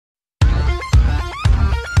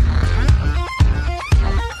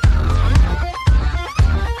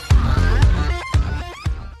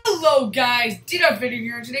Hello guys, D-Dog video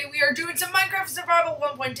here, and today we are doing some Minecraft Survival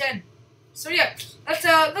 1.10. So yeah,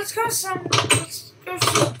 let's go some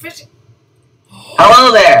fishing.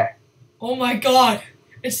 Hello there. Oh my god,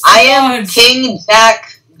 it's I am King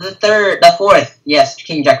Jack the Fourth. Yes,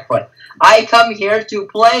 King Jack the Fourth. I come here to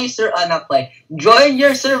join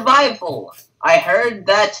your survival. I heard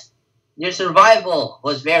that your survival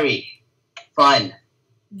was very fun.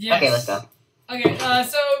 Yes. Okay, let's go. Okay,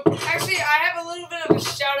 so actually I have a little bit of a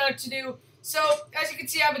shout out to do. So as you can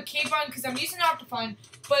see, I have a cape on because I'm using Optifine,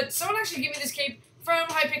 but someone actually gave me this cape from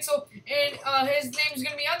Hypixel, and his name is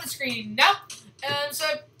gonna be on the screen now. So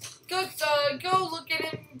go look at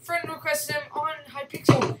him, friend request him on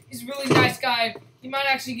Hypixel. He's a really nice guy. He might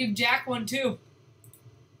actually give Jack one too.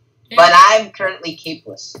 Yeah. But I'm currently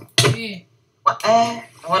capeless. Yeah. I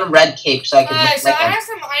want a red cape so I can look so like I have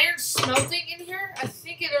some iron smelting in here. I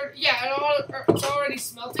think it's already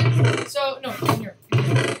smelting. So no, in here.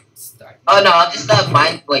 Start. Oh no, I'll just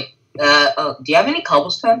mine. Wait. Do you have any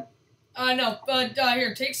cobblestone? No, but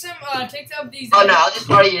here, take some of these. Oh no, I'll just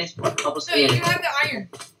borrow your cobblestone. No, you can have the iron.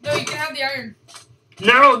 No, you can have the iron.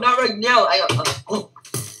 No, not right now.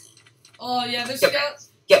 Oh yeah, this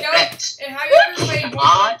Get wrecked. And have you ever played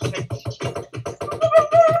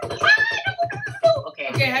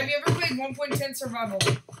Okay, have you ever played 1.10 Survival?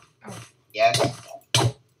 Oh. Yeah.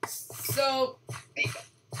 So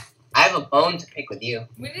I have a bone to pick with you.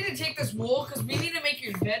 we need to take this wool because we need to make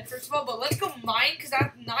your bed first of all. But let's go mine because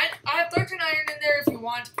I have 13 iron in there if you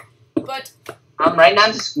want. But Right now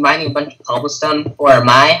I'm just mining a bunch of cobblestone for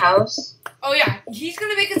my house. oh yeah, he's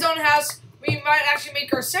gonna make his own house. We might actually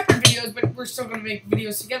make our separate videos, but we're still gonna make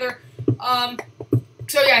videos together.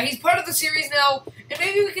 So yeah, he's part of the series now, and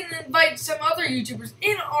maybe we can invite some other YouTubers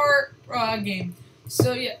in our game.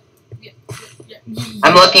 So yeah.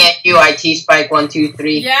 I'm looking at you, IT Spike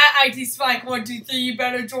 123. Yeah, IT Spike 123. You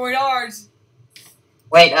better join ours.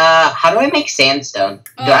 Wait, how do I make sandstone?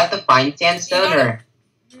 Do I have to find sandstone or?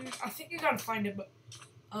 I think you gotta find it, but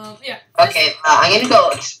yeah. Okay, I'm gonna go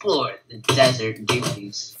explore the desert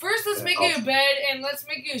duties. First, let's make you a bed and let's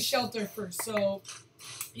make you a shelter first. So.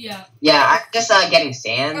 Yeah. Yeah, I'm just getting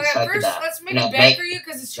sand. Okay, so first let's make a bed for you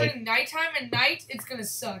because it's turning nighttime, and night it's gonna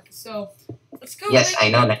suck. So let's go. Yes, I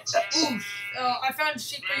know that sucks. Ooh, I found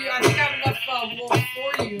sheep for you. I think I have enough wool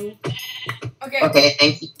for you. Okay. Okay,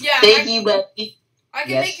 thank you. Yeah. Thank you, buddy. I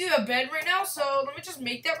can make you a bed right now. So let me just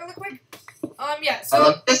make that really quick. Yeah. So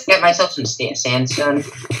let me just get myself some sandstone.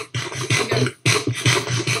 Okay.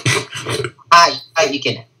 You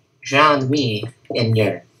can drown me in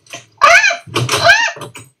your.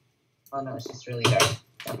 Oh no, it's just really dark.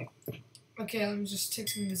 Okay. Okay, let me just take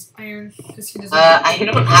some of this iron because he doesn't. I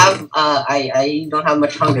don't have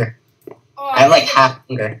much hunger. Oh, I have like half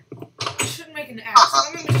hunger. I should make an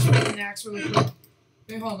axe. Let me just make an axe really quick.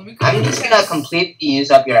 Wait, hold on. Let me go. I'm just gonna completely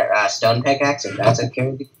use up your stone pickaxe if that's okay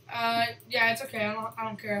with you. Yeah, it's okay. I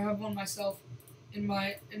don't care. I have one myself in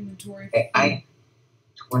my inventory. Okay,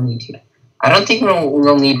 22. I don't think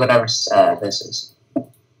we'll need whatever this is.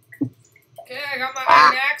 Okay, I got my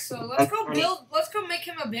iron axe, so let's go make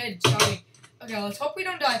him a bed, shall we? Okay, let's hope we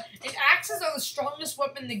don't die. And axes are the strongest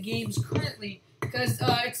weapon in the games currently, because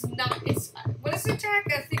what is the attack?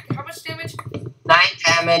 I think, how much damage? 9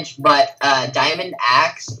 damage, but diamond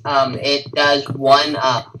axe, it does one,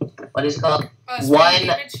 what is it called? One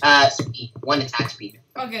attack speed.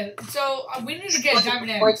 Okay, so we need to get a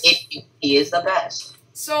diamond axe. He is the best.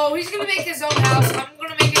 So he's gonna make his own house. I'm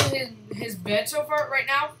gonna make his bed so far right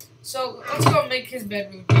now. So let's go make his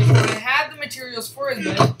bed really quick. I have the materials for his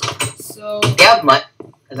bed. So you have mutton,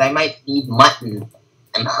 because I might need mutton.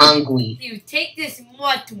 I'm hungry. You take this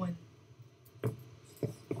mutton.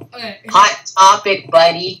 Okay. Hot topic,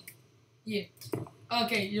 buddy. Yeah.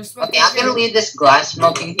 Okay, you're smoking. Okay, I'm gonna leave this glass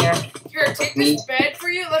smoking here. Here, take this bed for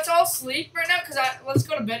you. Let's all sleep right now, because let's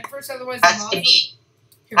go to bed first, otherwise that's the meat.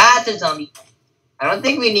 That's a zombie. I don't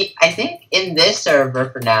think we need. I think in this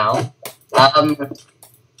server for now,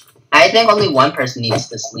 I think only one person needs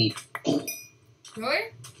to sleep.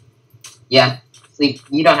 Really? Yeah, sleep.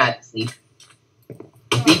 You don't have to sleep.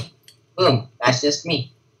 Sleep. Boom. That's just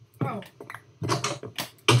me. Oh.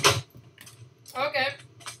 Okay.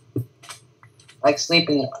 Like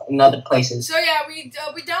sleeping in other places. So yeah, we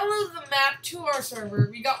downloaded the map to our server.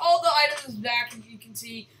 We got all the items back, as you can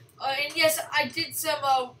see. And yes, I did some.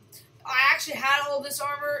 I actually had all this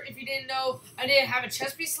armor. If you didn't know, I didn't have a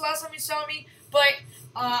chest piece the last time you saw me. But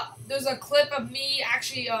there's a clip of me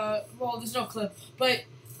actually. Well, there's no clip, but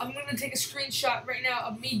I'm gonna take a screenshot right now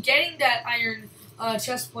of me getting that iron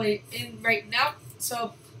chest plate in right now.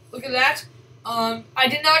 So look at that. I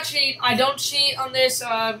did not cheat. I don't cheat on this.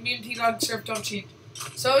 Me and T-Dog Surf don't cheat.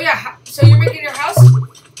 So yeah, so you're making your house?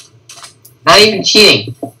 Not even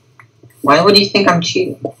cheating. Why would you think I'm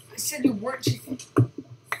cheating? I said you weren't cheating.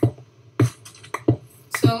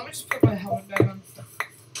 So let me just put my helmet back on.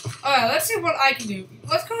 Alright, let's see what I can do.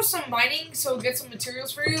 Let's go some mining, so get some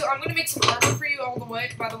materials for you. I'm gonna make some armor for you all the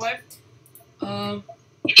way, by the way.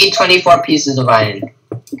 You need 24 pieces of iron.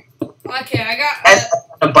 Okay, I got... That's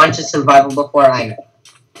a bunch of survival before iron.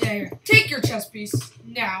 Yeah, here. Take your chest piece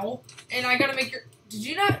now. And I gotta make your... Did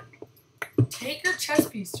you not... Take your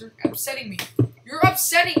chest piece. You're upsetting me. You're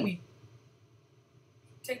upsetting me.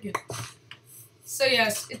 Take it. So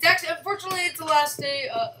yes, it's actually... Unfortunately, it's the last day.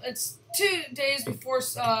 It's 2 days before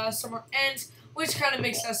summer ends, which kind of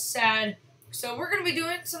makes us sad. So we're gonna be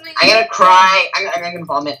doing something... I'm gonna cry. I'm gonna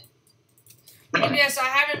vomit. And yes, I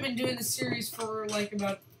haven't been doing the series for like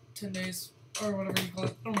about 10 days. Or whatever you call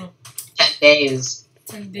it. I don't know. 10 days.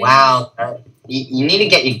 10 days. Wow. You need to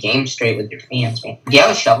get your game straight with your fans, man. Do you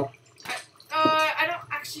have a shovel? I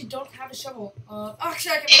don't have a shovel.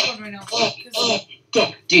 Actually, I can make one right now.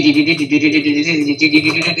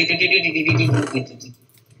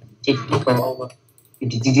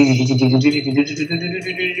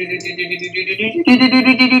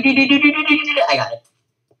 I got it.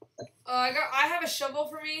 I have a shovel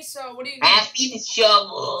for me, so what do you need? I need a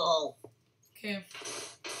shovel. Okay.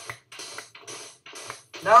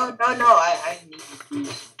 No, I need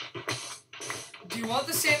to. Do you want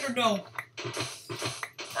the sand or no?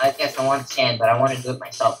 I guess I want sand, but I want to do it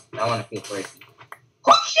myself. I want to feel crazy.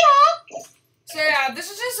 So yeah, this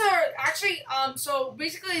is just so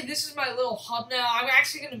basically this is my little hub now. I'm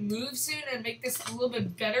actually going to move soon and make this a little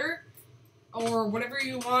bit better. Or whatever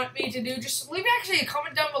you want me to do. Just leave actually a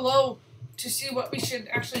comment down below to see what we should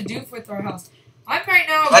actually do with our house. I'm right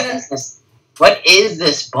now What is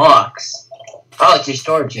this box? Oh, it's your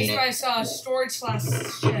storage unit. It's my storage /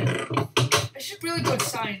 shed. I should really put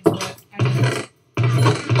signs, but I don't know.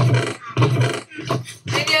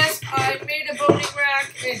 And yes, I made a boating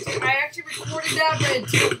rack. I actually recorded that, but it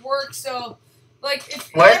didn't work, so like if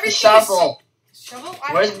where's the shovel? Shovel?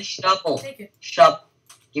 Where's the shovel? Take it. Shovel.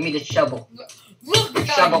 Give me the shovel. Look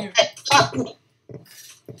shovel.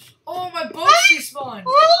 Oh, my boat despawned.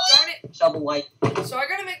 Darn it. Shovel white. So I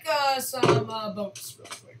gotta make some boats real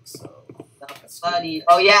quick. So.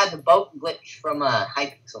 Oh yeah, the boat glitch from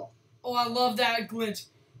Hypixel. Oh, I love that glitch.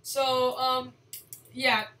 So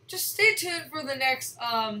yeah, just stay tuned for the next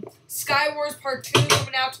Sky Wars Part 2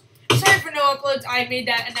 coming out. Sorry for no uploads. I made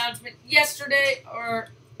that announcement yesterday or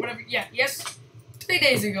whatever. Yeah, 3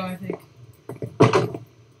 days ago, I think.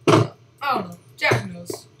 I don't know. Jack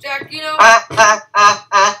knows. Jack, you know. Hot.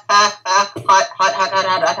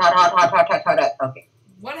 Okay.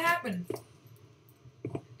 What happened?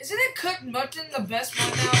 Isn't it cooked mutton the best one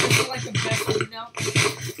now? Is it like the best food now?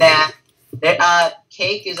 Nah.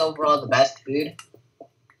 Cake is overall the best food.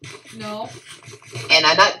 No. And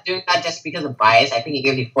I'm not doing that just because of bias. I think it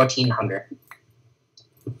gives you 14 hunger.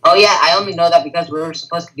 Oh yeah, I only know that because we were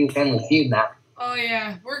supposed to do Family Feud now. Oh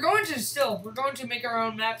yeah, we're going to make our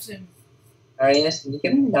own maps in. Arius, can you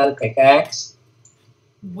give me another pickaxe?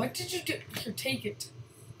 What did you do? Here, take it.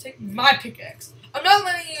 Take my pickaxe. I'm not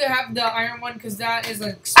letting you have the iron one because that is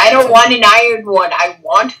like. I don't want an iron one. I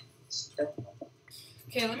want.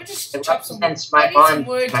 Okay, let me just chop some wood. My bond.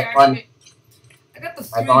 Wood My bond. I got the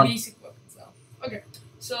 3 basic weapons now. Okay,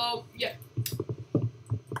 so yeah.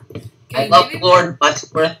 Okay, I love Lord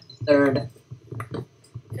Buttsworth III.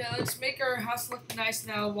 Okay, let's make our house look nice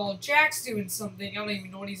now while Jack's doing something. I don't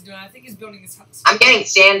even know what he's doing. I think he's building his house. I'm getting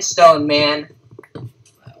sandstone, man.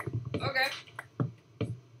 Okay.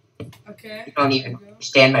 Okay. You don't even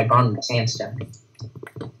understand my bond with sandstone.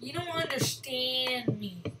 You don't understand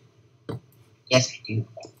me. Yes, I do.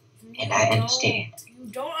 And I understand. You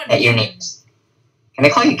don't understand. That your name's... Can I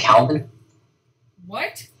call you Calvin?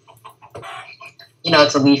 What? You know,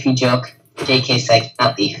 it's a Leafy joke. JK's like,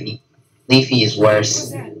 not Leafy. Leafy is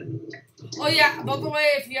worse. What was that? Oh yeah, by the way,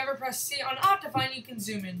 if you ever press C on Optifine, you can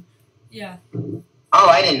zoom in. Yeah. Oh,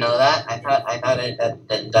 I didn't know that. I thought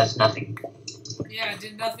that does nothing. Yeah, it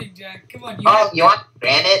did nothing, Jack. Come on. You want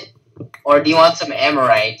granite? Or do you want some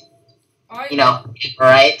amorite? You know,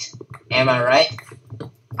 amorite. Am I right?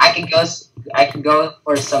 I can go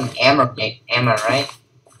for some amorite. Am I right?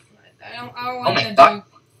 I don't like that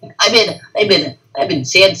joke. I've been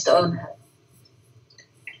sandstone.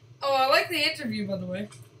 Oh, I like the interview, by the way.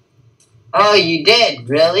 Oh, you did?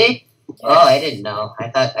 Really? Yes. Oh, I didn't know. I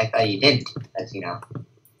thought you didn't. As you know,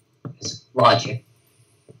 it's logic.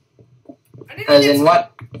 I need to get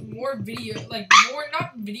more video,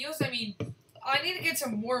 not videos. I mean, I need to get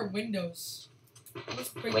some more windows. Let's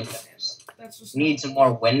break windows. That's just You need some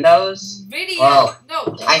more windows? video. Well,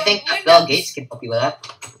 no, I think that Bill Gates can help you with that.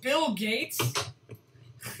 Bill Gates?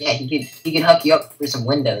 Yeah, he can hook you up for some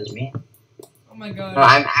windows, man. Oh my god. No,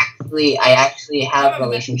 I actually have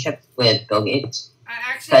relationships with Bill Gates.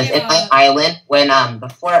 Because in my island, when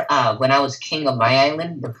I was king of my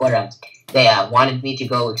island, before they wanted me to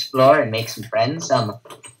go explore and make some friends,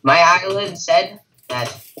 my island said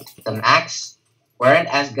that the Macs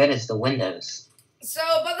weren't as good as the Windows. So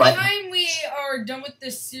by the time we are done with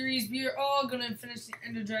this series, we are all gonna finish the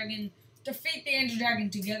Ender Dragon, defeat the Ender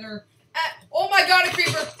Dragon together. Oh my god, a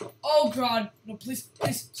creeper! Oh god, no, please,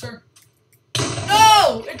 sir.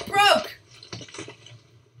 No, it broke.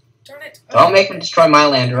 Darn it. Okay. Don't make him destroy my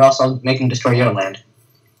land, or else I'll make him destroy your land.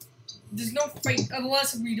 There's no fight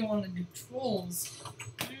unless we don't want to do trolls.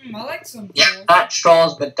 I like some trolls. Yeah, not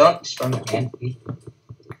trolls, but don't destroy my land, please.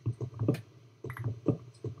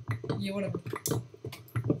 Yeah, whatever.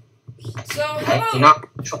 So how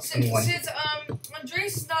about since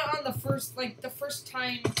Andres is not on the first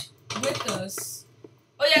time with us.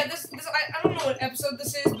 Oh yeah, this I don't know what episode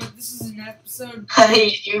this is, but this is an episode.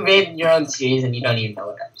 You made your own series and you don't even know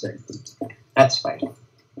what episode it is. That's fine.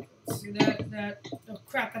 Let's see that oh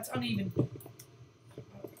crap, that's uneven. Oh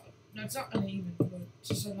god. No, it's not uneven, but it's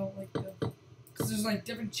just I don't like because there's like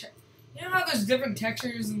different you know how there's different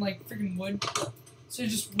textures in like freaking wood? So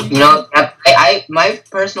just you know, my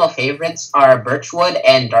personal favorites are birchwood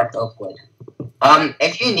and dark oak wood.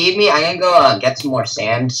 If you need me, I'm gonna go get some more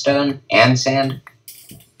sandstone and sand.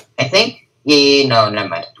 I think. Yeah, no, never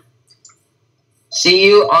mind. See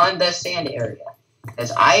you on the sand area,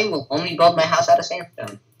 because I will only build my house out of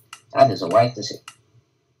sandstone. That is a white decision.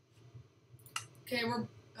 Okay, we're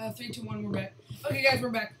 3, 2, 1. We're back. Okay, guys, we're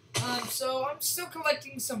back. So I'm still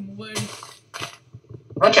collecting some wood. How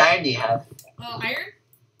much iron do you have? Iron?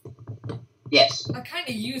 Yes. I kind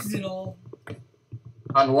of used it all.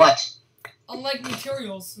 On what? On like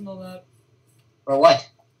materials and all that. For what?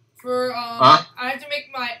 For I had to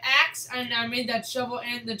make my axe, and I made that shovel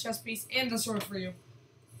and the chest piece and the sword for you.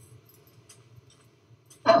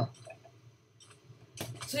 Oh.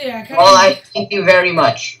 So yeah, I thank you very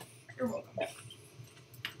much. You're welcome.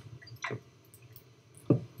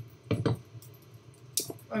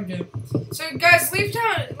 Okay. So guys, leave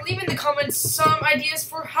in the comments some ideas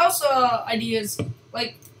for house ideas.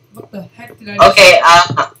 Like, what the heck did I do? Okay,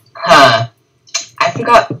 I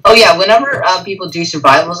forgot. Oh yeah, whenever people do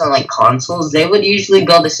survivals on like consoles, they would usually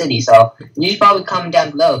build a city. So you should probably comment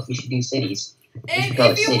down below if you should do cities. And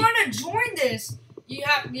if you want to join this, you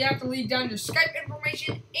have to leave down your Skype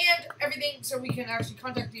information and everything so we can actually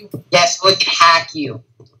contact you. Yes, we can hack you.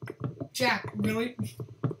 Jack, really?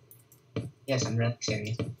 Yes, I'm really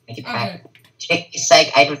serious. I can hack. It's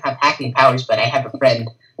like I don't have hacking powers, but I have a friend.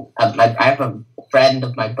 I have a friend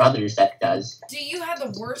of my brother's that does. Do you have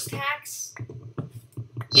the worst hacks?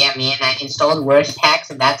 Yeah, man, I installed worst hacks,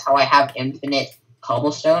 and that's how I have infinite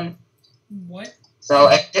cobblestone. What? So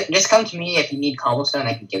just come to me if you need cobblestone.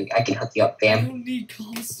 I can hook you up, fam. I don't need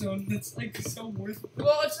cobblestone. That's like so worthless.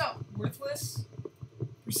 Well, it's not worthless.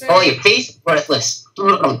 Oh, your face worthless.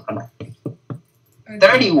 31.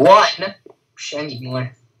 I need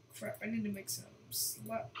more. Crap! I need to make some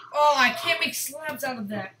slabs. Oh, I can't make slabs out of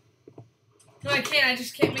that. No, I can't. I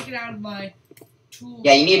just can't make it out of my tool.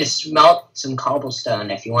 Yeah, you need to smelt some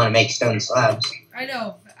cobblestone if you want to make stone slabs. I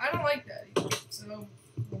know. I don't like that either. So,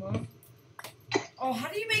 hold on. Oh, how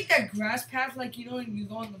do you make that grass path like, you know, when you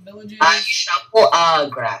go in the villages? You shovel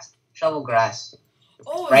grass. Shovel grass.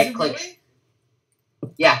 Oh, right is it click. really?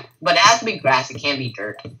 Yeah, but it has to be grass. It can't be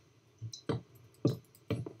dirt.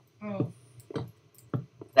 Oh.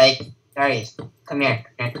 Like, Darius, come here,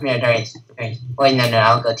 Darius. Wait, no,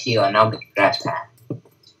 I'll go to you and I'll make a grass path.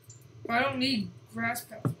 I don't need grass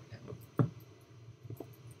path right now.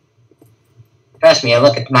 Trust me, I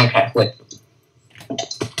look at Minecraft wood.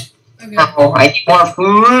 Okay. Oh, I need more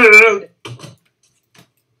food!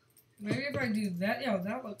 Maybe if I do that, yeah,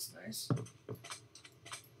 that looks nice.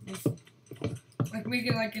 Like, make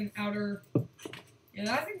it like an outer...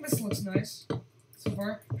 Yeah, I think this looks nice so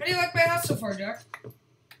far. How do you like my house so far, Jack?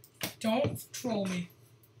 Don't troll me.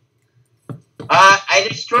 I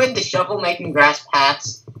destroyed the shovel making grass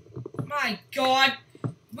paths. My god.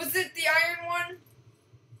 Was it the iron one?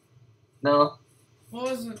 No. What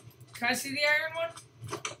was it? Can I see the iron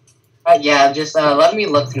one? Yeah, just let me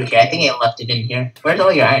look through here. I think I left it in here. Where's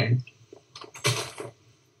all your iron?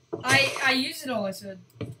 I used it all, I said.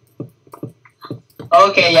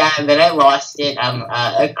 Okay, yeah, and then I lost it.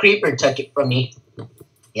 A creeper took it from me.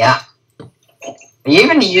 Yeah. Are you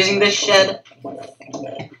even using this shed?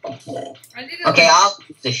 I did it. Okay, I'll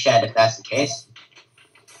use the shed if that's the case.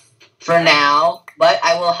 for now, but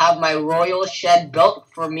I will have my royal shed built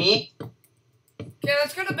for me. Okay,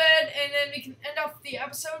 let's go to bed, and then we can end off the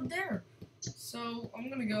episode there. So, I'm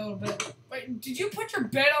gonna go to bed. Wait, did you put your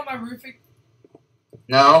bed on my roof?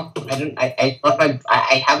 No, I didn't.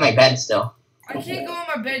 I have my bed still. I can't go on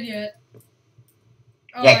my bed yet.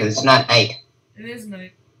 Oh, Yeah, because it's not night. It is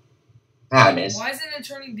night. Now it is. Why isn't it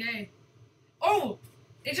turning day? Oh,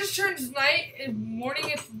 it just turns night and morning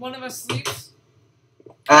if one of us sleeps.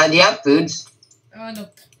 Do you have foods? No.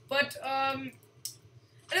 But,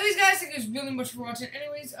 anyways, guys, thank you guys really much for watching.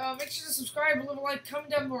 Anyways, make sure to subscribe, leave a like,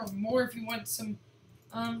 comment down more if you want some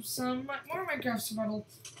more Minecraft survival.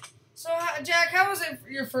 So, Jack, how was it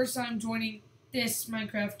your first time joining this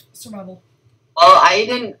Minecraft survival? Well, I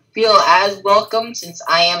didn't feel as welcome since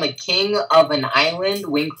I am a king of an island.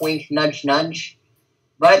 Wink, wink, nudge, nudge.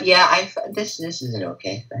 But yeah, this isn't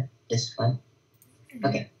okay. This is fun.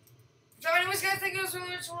 Okay. So, anyways, guys, thank you guys really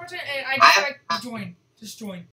much for watching. And I just like to join. Just join.